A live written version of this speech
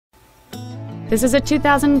This is a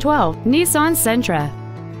 2012 Nissan Sentra.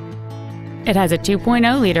 It has a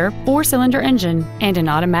 2.0-liter four-cylinder engine and an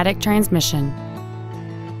automatic transmission.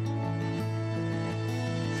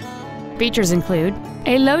 Features include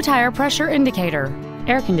a low tire pressure indicator,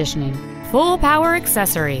 air conditioning, full power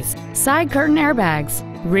accessories, side curtain airbags,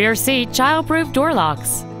 rear seat child-proof door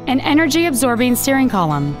locks, an energy-absorbing steering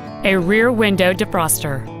column, a rear window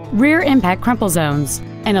defroster, rear impact crumple zones,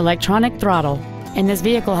 an electronic throttle, and this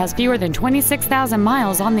vehicle has fewer than 26,000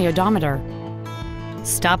 miles on the odometer.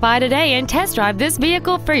 Stop by today and test drive this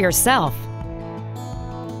vehicle for yourself.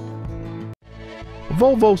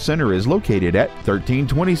 Volvo Center is located at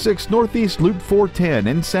 1326 Northeast Loop 410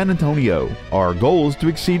 in San Antonio. Our goal is to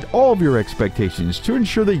exceed all of your expectations to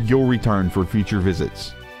ensure that you'll return for future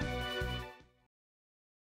visits.